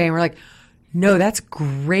that day," and we're like, no, that's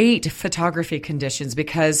great photography conditions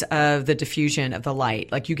because of the diffusion of the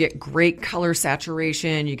light. Like you get great color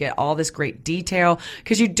saturation, you get all this great detail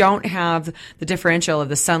because you don't have the differential of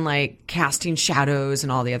the sunlight casting shadows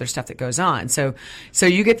and all the other stuff that goes on. So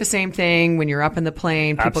you get the same thing when you're up in the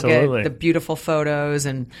plane. People get the beautiful photos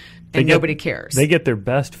and nobody cares. They get their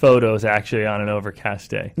best photos actually on an overcast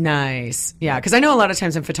day. Nice. Yeah, because I know a lot of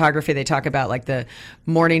times in photography they talk about like the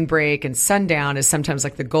morning break and sundown is sometimes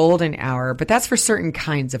like the golden hour, but that's for certain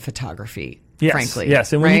kinds of photography, frankly.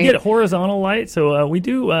 Yes, and when you get horizontal light, so we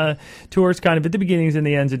do tours kind of at the beginnings and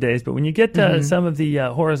the ends of days, but when you get some of the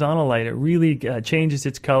horizontal light, it really changes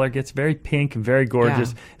its color, gets very pink and very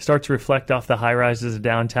gorgeous, starts to reflect off the high-rises of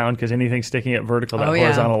downtown because anything sticking at vertical, that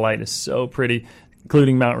horizontal light is so pretty,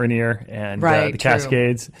 including Mount Rainier and the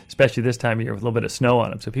Cascades, especially this time of year with a little bit of snow on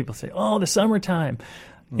them. So people say, oh, the summertime.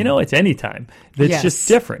 It's any time. It's just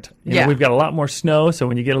different. We've got a lot more snow, so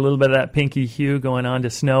when you get a little bit of that pinky hue going on to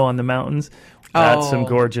snow on the mountains, that's some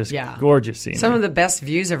gorgeous scenery. Some of the best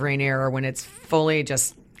views of Rainier are when it's fully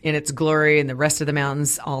just in its glory and the rest of the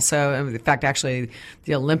mountains also. And in fact, actually,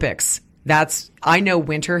 the Olympics, I know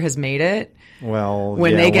winter has made it. Well,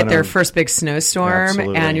 when they get their first big snowstorm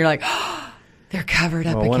and you're like, oh, they're covered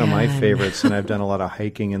up again. One of my favorites, and I've done a lot of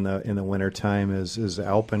hiking in the wintertime, is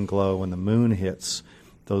alpenglow when the moon hits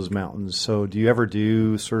those mountains. So do you ever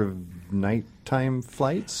do sort of nighttime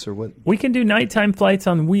flights or what? We can do nighttime flights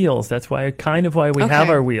on wheels. That's why we have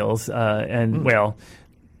our wheels.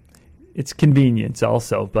 It's convenience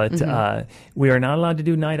also, but we are not allowed to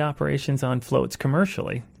do night operations on floats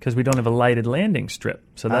commercially because we don't have a lighted landing strip.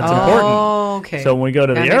 So that's important. Okay. So when we go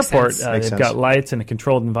to the airport, they've got lights and a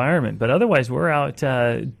controlled environment. But otherwise, we're out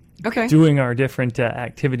doing our different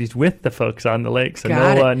activities with the folks on the lake. So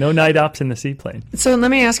no night ops in the seaplane. So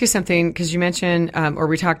let me ask you something, because you mentioned, or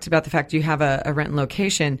we talked about the fact you have a Renton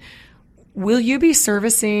location. Will you be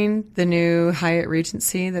servicing the new Hyatt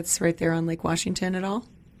Regency that's right there on Lake Washington at all?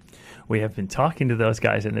 We have been talking to those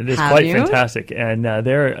guys, and it is fantastic. And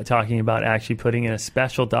they're talking about actually putting in a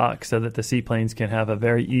special dock so that the seaplanes can have a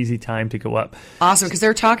very easy time to go up. Awesome, because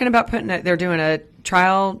they're talking about they're doing a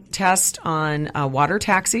trial test on water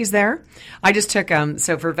taxis there. I just took,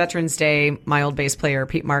 so for Veterans Day, my old bass player,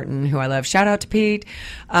 Pete Martin, who I love, shout out to Pete.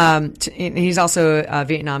 He's also a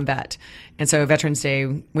Vietnam vet. And so Veterans Day,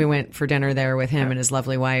 we went for dinner there with him and his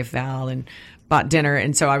lovely wife, Val, and bought dinner.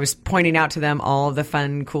 And so I was pointing out to them all of the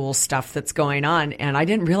fun, cool stuff that's going on. And I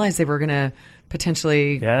didn't realize they were going to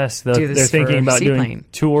potentially do this. They're thinking about doing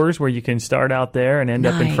tours where you can start out there and end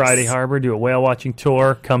up in Friday Harbor, do a whale watching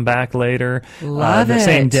tour, come back later the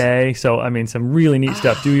same day. So, I mean, some really neat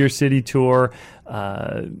stuff. Do your city tour.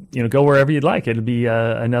 Go wherever you'd like. It'll be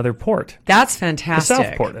another port. That's fantastic. The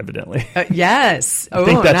Southport, evidently. Yes. I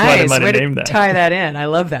think that's why they might have named that. Tie that in. I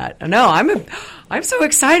love that. No, I'm so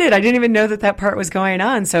excited. I didn't even know that part was going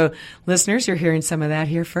on. So, listeners, you're hearing some of that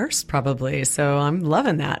here first, probably. So I'm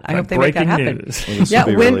loving that. I hope they make that happen.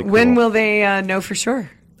 Well, when will they know for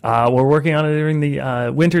sure? We're working on it during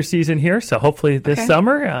the winter season here. So hopefully this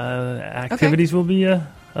summer, activities will be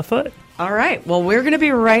afoot. All right. Well, we're going to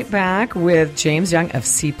be right back with James Young of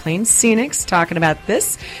Seaplane Scenics talking about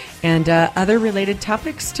this and other related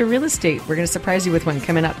topics to real estate. We're going to surprise you with one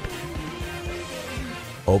coming up.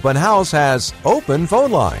 Open House has open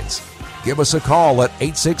phone lines. Give us a call at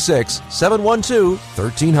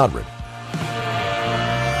 866-712-1300.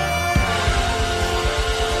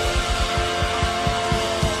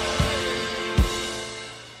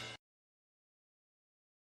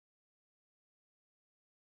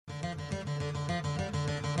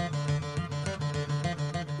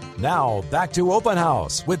 Now, back to Open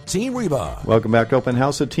House with Team Reba. Welcome back to Open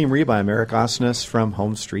House with Team Reba. I'm Eric Osnes from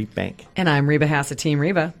Home Street Bank. And I'm Reba Haas of Team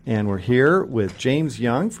Reba. And we're here with James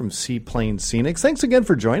Young from Seaplane Scenics. Thanks again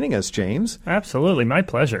for joining us, James. Absolutely, my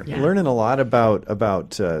pleasure. Yeah. Learning a lot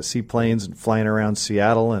about seaplanes and flying around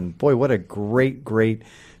Seattle. And boy, what a great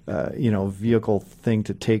vehicle thing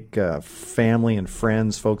to take family and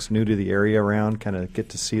friends, folks new to the area around, kind of get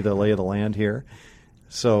to see the lay of the land here.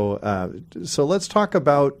 So let's talk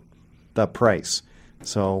about the price.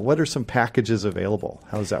 So what are some packages available?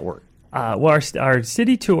 How does that work? Well, our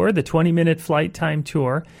city tour, the 20-minute flight time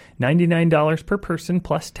tour, $99 per person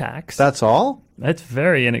plus tax. That's all? That's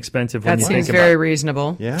very inexpensive when That you think seems about very it.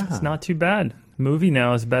 reasonable. Yeah. It's not too bad. Movie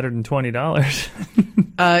now is better than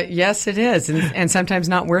 $20. Yes, it is, and sometimes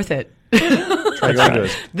not worth it. Try going to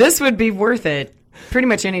it. This would be worth it pretty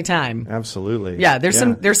much any time. Absolutely. Yeah, there's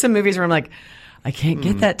some movies where I'm like, I can't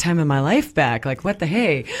get that time of my life back. Like, what the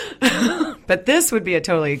hey? But this would be a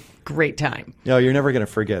totally great time. No, you're never going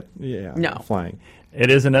to forget No. flying. It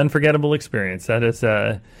is an unforgettable experience. That is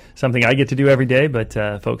something I get to do every day, but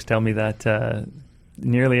folks tell me that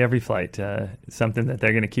nearly every flight is something that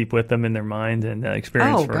they're going to keep with them in their mind and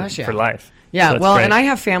experience for life. Yeah, So it's well, great. and I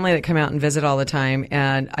have family that come out and visit all the time,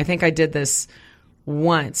 and I think I did this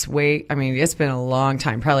once. It's been a long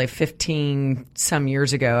time, probably 15 some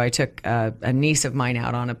years ago. I took a niece of mine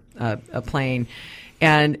out on a plane,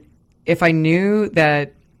 and if I knew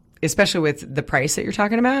that, especially with the price that you're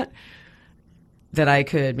talking about, that I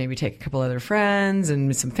could maybe take a couple other friends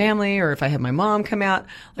and some family, or if I had my mom come out,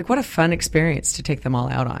 like what a fun experience to take them all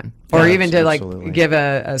out on. Or Yes, even to absolutely. give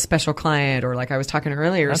a special client, or like I was talking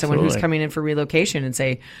earlier, someone who's Absolutely. coming in for relocation and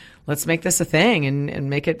say, let's make this a thing and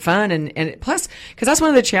make it fun. And plus, because that's one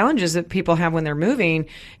of the challenges that people have when they're moving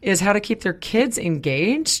is how to keep their kids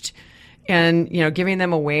engaged and, giving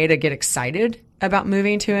them a way to get excited about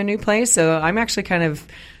moving to a new place. So I'm actually kind of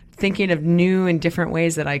thinking of new and different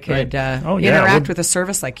ways that I could interact with a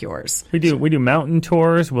service like yours. We do mountain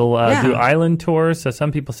tours. We'll Yeah. do island tours. So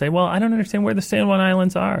some people say, well, I don't understand where the San Juan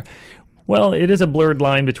Islands are. Well, it is a blurred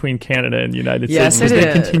line between Canada and the United Yes, States. it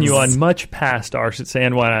Because they is. continue on much past our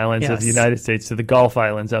San Juan Islands of the Yes. United States to the Gulf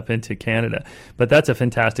Islands up into Canada. But that's a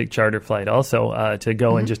fantastic charter flight also to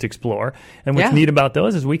go and just explore. And what's Yeah. neat about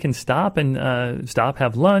those is we can stop,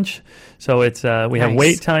 have lunch. So it's we have Nice.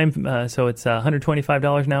 wait time. So it's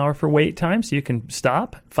 $125 an hour for wait time. So you can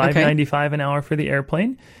stop, $5.95 an hour for the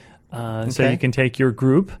airplane. So Okay. you can take your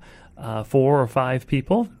group. 4 or 5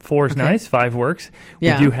 people. 4 is nice. 5 works.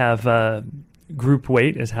 Yeah. We do have group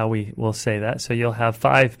weight is how we will say that. So you'll have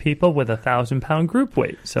 5 people with 1,000-pound group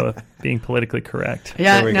weight. So being politically correct.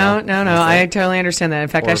 Yeah, There we no. go. I totally understand that. In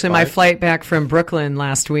fact, Four or actually, my five. flight back from Brooklyn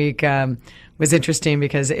last week was interesting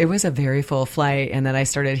because it was a very full flight. And then I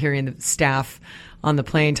started hearing the staff on the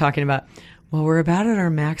plane talking about, well, we're about at our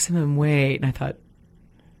maximum weight. And I thought,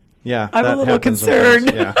 Yeah, I'm a that little happens sometimes.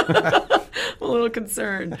 concerned. Yeah. I'm a little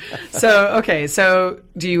concerned. So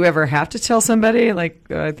do you ever have to tell somebody,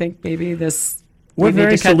 like, I think maybe this... We're we need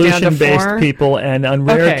very to cut down to solution-based 4? people, and on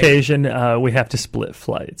rare Okay. occasion, we have to split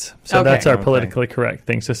flights. So Okay. that's our Okay. politically correct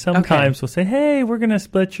thing. So sometimes we'll say, hey, we're going to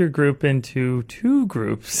split your group into 2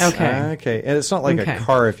 groups. Okay. Okay, and it's not like Okay. a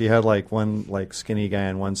car. If you had like one like skinny guy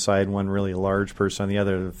on one side, one really large person on the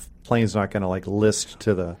other, the plane's not going to like list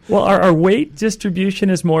to the. Well, our weight distribution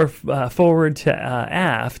is more forward to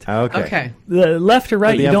aft. Okay. The left to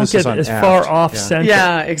right, The you don't emphasis get on as aft. far off Yeah. center.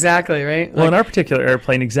 Yeah, exactly, right? Well, in our particular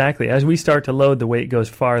airplane, exactly. As we start to load, the weight goes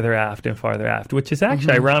farther aft and farther aft, which is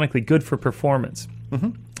actually ironically good for performance.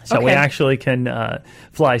 So we Okay. actually can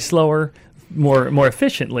fly slower, more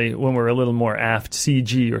efficiently when we're a little more aft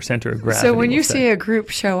CG or center of gravity. So when you we'll see say. a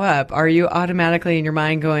group show up, are you automatically in your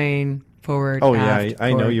mind going forward, Oh, yeah, aft,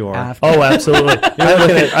 I know forward, you are. aft? Oh, absolutely.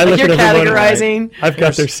 I look at you're everyone. categorizing. I've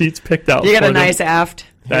got their seats picked out. You got for a them. nice aft.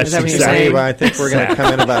 That's Is that what you're exactly saying? Well, I think we're going to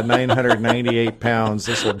come in about 998 pounds.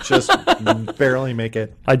 This will just barely make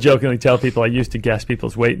it. I jokingly tell people I used to guess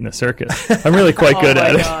people's weight in the circus. I'm really quite good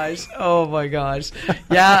at it. Oh my gosh.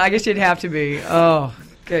 Yeah, I guess you'd have to be. Oh,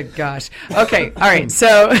 good gosh. Okay, all right.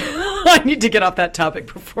 So I need to get off that topic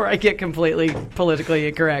before I get completely politically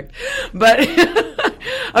incorrect. But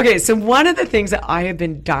okay, so one of the things that I have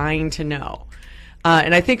been dying to know,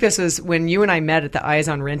 and I think this was when you and I met at the Eyes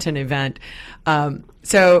on Renton event.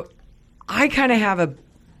 So I kind of have a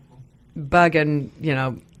bug and,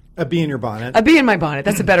 A bee in your bonnet. a bee in my bonnet.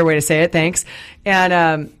 That's a better way to say it. Thanks.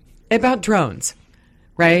 And about drones,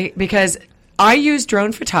 right? Because I use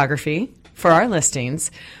drone photography for our listings,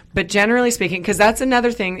 but generally speaking, because that's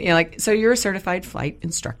another thing, so you're a certified flight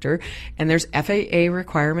instructor and there's FAA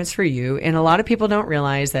requirements for you. And a lot of people don't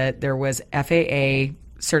realize that there was FAA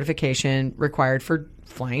certification required for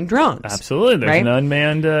flying drones. Absolutely. There's right? an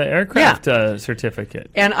unmanned aircraft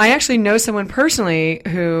certificate. And I actually know someone personally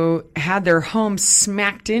who had their home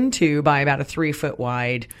smacked into by about a 3-foot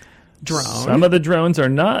wide drone. Some of the drones are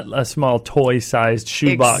not a small toy-sized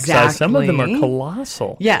shoebox size. Some of them are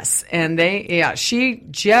colossal. Yes, and she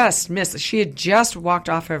just missed. She had just walked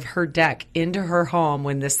off of her deck into her home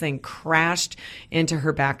when this thing crashed into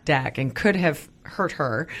her back deck and could have hurt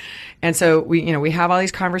her. And so we have all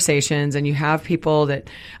these conversations, and you have people that,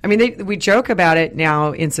 we joke about it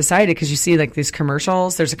now in society because you see like these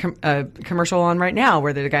commercials. There's a commercial on right now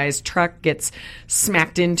where the guy's truck gets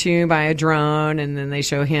smacked into by a drone, and then they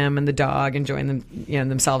show him and the dog enjoying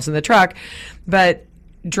themselves in the truck. But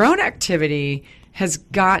drone activity has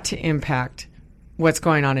got to impact what's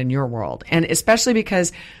going on in your world, and especially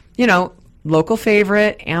because, local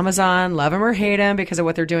favorite, Amazon, love them or hate them because of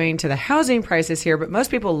what they're doing to the housing prices here, but most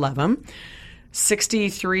people love them.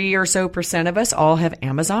 63% or so of us all have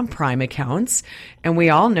Amazon Prime accounts, and we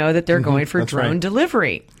all know that they're going for drone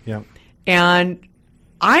delivery. Yeah. And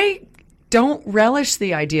I don't relish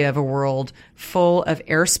the idea of a world full of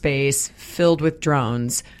airspace filled with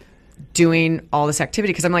drones doing all this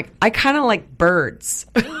activity because I'm like, I kind of like birds.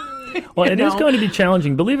 Well, it is going to be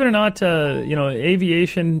challenging. Believe it or not,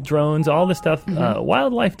 aviation, drones, all this stuff,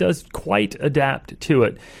 wildlife does quite adapt to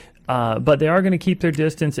it. But they are going to keep their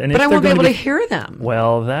distance. But I won't be able to hear them.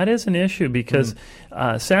 Well, that is an issue because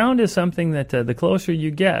sound is something that the closer you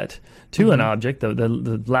get to an object,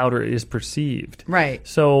 the louder it is perceived. Right.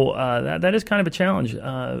 So that is kind of a challenge.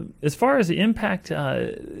 As far as the impact,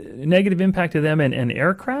 negative impact to them and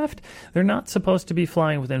aircraft, they're not supposed to be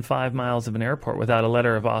flying within 5 miles of an airport without a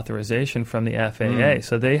letter of authorization from the FAA.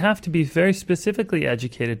 So they have to be very specifically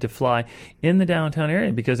educated to fly in the downtown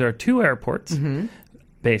area because there are 2 airports.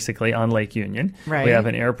 Basically on Lake Union. Right. We have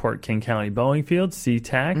an airport, King County Boeing Field,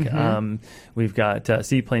 SeaTac. We've got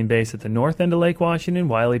Seaplane Base at the north end of Lake Washington,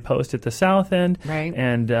 Wiley Post at the south end. Right.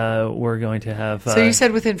 And we're going to have... so you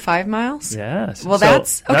said within 5 miles? Yes. Well, so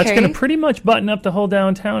that's okay. That's going to pretty much button up the whole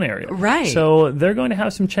downtown area. Right. So they're going to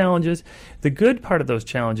have some challenges. The good part of those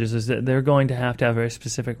challenges is that they're going to have very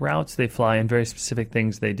specific routes they fly and very specific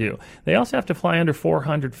things they do. They also have to fly under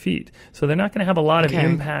 400 feet. So they're not going to have a lot of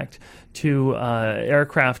impact to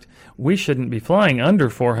aircraft. We shouldn't be flying under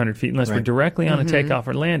 400 feet unless we're directly on a takeoff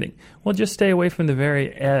or landing. We'll just stay away from the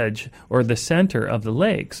very edge or the center of the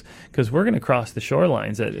lakes because we're going to cross the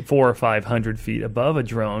shorelines at 400 or 500 feet above a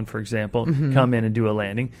drone, for example, come in and do a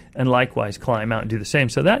landing, and likewise climb out and do the same.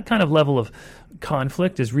 So that kind of level of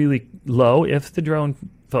conflict is really low if the drone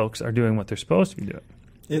folks are doing what they're supposed to be doing.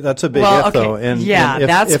 That's a big if, though. And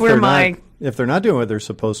that's where if they're not doing what they're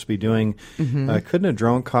supposed to be doing, couldn't a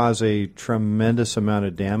drone cause a tremendous amount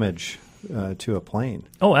of damage to a plane?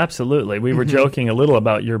 Oh, absolutely. We were joking a little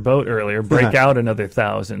about your boat earlier. Break out another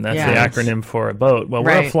 1,000. That's the acronym for a boat. Well,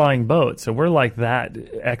 we're a flying boat, so we're like that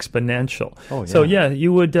exponential. Oh, yeah. So,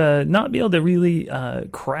 you would not be able to really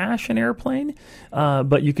crash an airplane,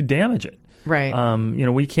 but you could damage it. Right.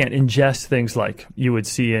 We can't ingest things like you would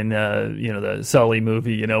see in, the Sully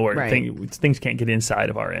movie, where things can't get inside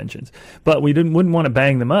of our engines. But we wouldn't want to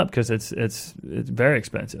bang them up because it's very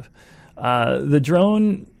expensive. The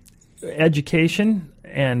drone education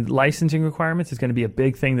and licensing requirements is going to be a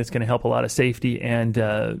big thing that's going to help a lot of safety and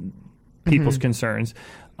people's concerns.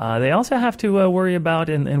 They also have to worry about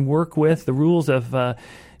and work with the rules of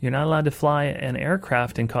you're not allowed to fly an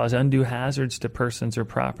aircraft and cause undue hazards to persons or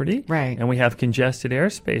property. Right. And we have congested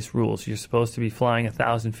airspace rules. You're supposed to be flying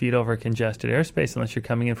 1,000 feet over congested airspace unless you're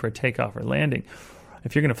coming in for a takeoff or landing.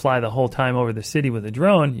 If you're going to fly the whole time over the city with a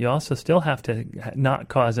drone, you also still have to not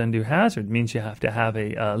cause undue hazard. It means you have to have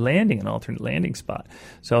an alternate landing spot.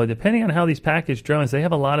 So depending on how these package drones, they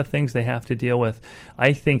have a lot of things they have to deal with.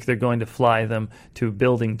 I think they're going to fly them to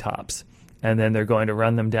building tops, and then they're going to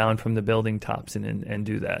run them down from the building tops and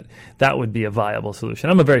do that. That would be a viable solution.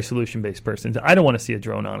 I'm a very solution-based person. I don't want to see a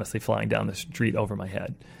drone, honestly, flying down the street over my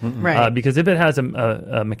head. Right. Because if it has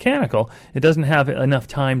a mechanical, it doesn't have enough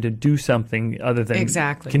time to do something other than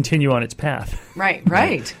continue on its path. Right.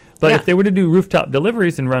 But if they were to do rooftop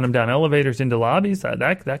deliveries and run them down elevators into lobbies,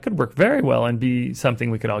 that could work very well and be something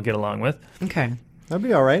we could all get along with. Okay. That'd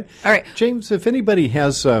be all right. All right. James, if anybody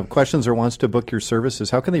has questions or wants to book your services,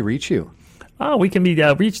 how can they reach you? We can be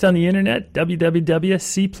reached on the internet,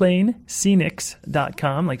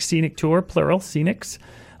 www.seaplanescenics.com, like scenic tour, plural, scenics.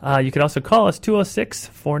 You can also call us,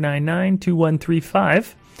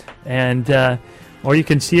 206-499-2135. And or you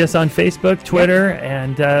can see us on Facebook, Twitter,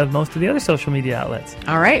 and most of the other social media outlets.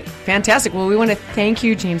 All right. Fantastic. Well, we want to thank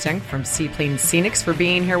you, James Young from Seaplane Scenics, for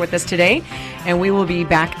being here with us today. And we will be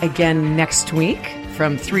back again next week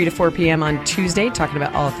from 3 to 4 p.m. on Tuesday, talking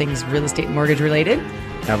about all things real estate and mortgage related.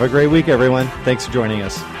 Have a great week, everyone. Thanks for joining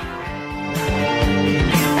us.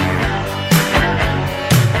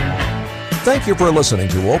 Thank you for listening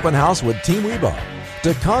to Open House with Team Reba.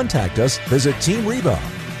 To contact us, visit Team Reba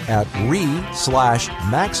at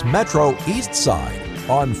re/Max Metro East Side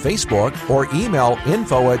on Facebook or email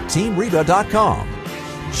info@teamreba.com.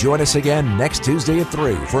 Join us again next Tuesday at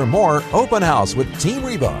 3 for more Open House with Team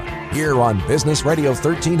Reba here on Business Radio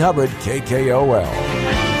 1300 KKOL.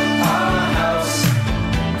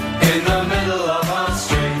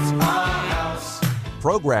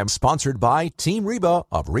 Program sponsored by Team Reba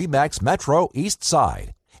of RE/MAX Metro East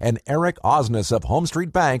Side and Eric Osnes of Home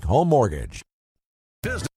Street Bank Home Mortgage.